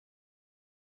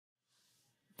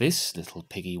This little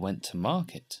piggy went to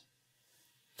market.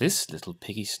 This little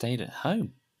piggy stayed at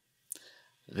home.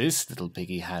 This little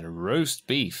piggy had roast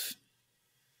beef.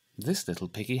 This little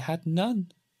piggy had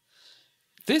none.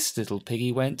 This little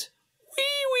piggy went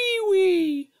wee, wee,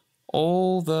 wee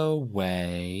all the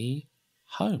way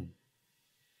home.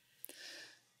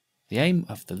 The aim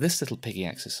of the This Little Piggy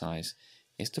exercise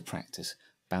is to practice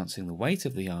bouncing the weight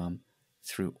of the arm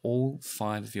through all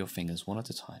 5 of your fingers one at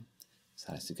a time.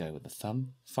 So that is to go with the thumb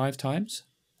 5 times.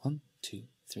 1, 2,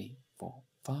 3, 4,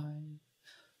 5.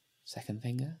 Second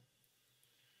finger.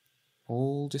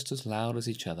 All just as loud as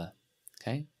each other.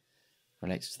 Okay?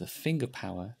 Relates to the finger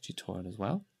power tutorial as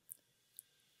well.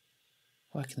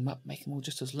 Working them up, making them all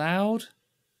just as loud.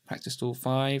 Practiced all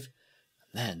 5.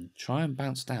 And then try and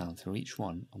bounce down through each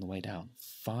one on the way down.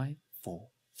 5, 4,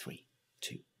 3,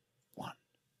 2, 1.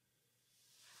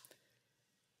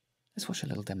 Let's watch a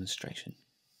little demonstration.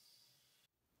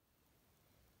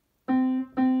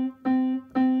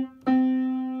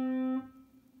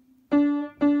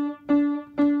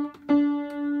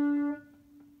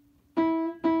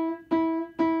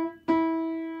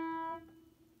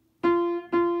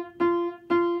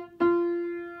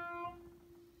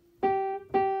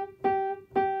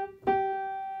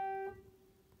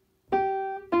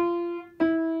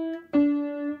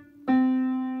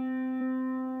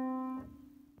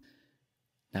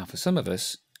 Now, for some of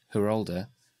us who are older,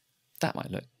 that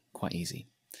might look quite easy.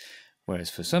 Whereas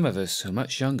for some of us who are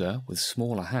much younger with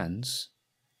smaller hands,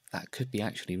 that could be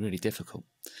actually really difficult.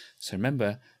 So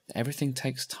remember that everything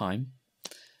takes time.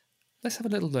 Let's have a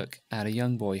little look at a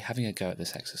young boy having a go at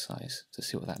this exercise to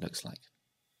see what that looks like.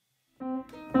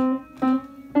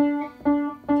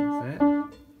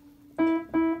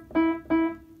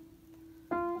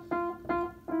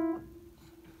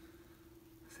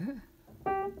 That's it.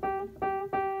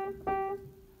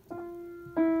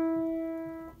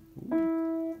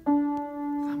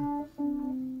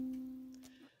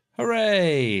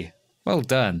 Hooray! Well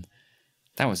done.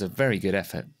 That was a very good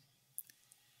effort.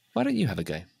 Why don't you have a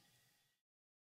go?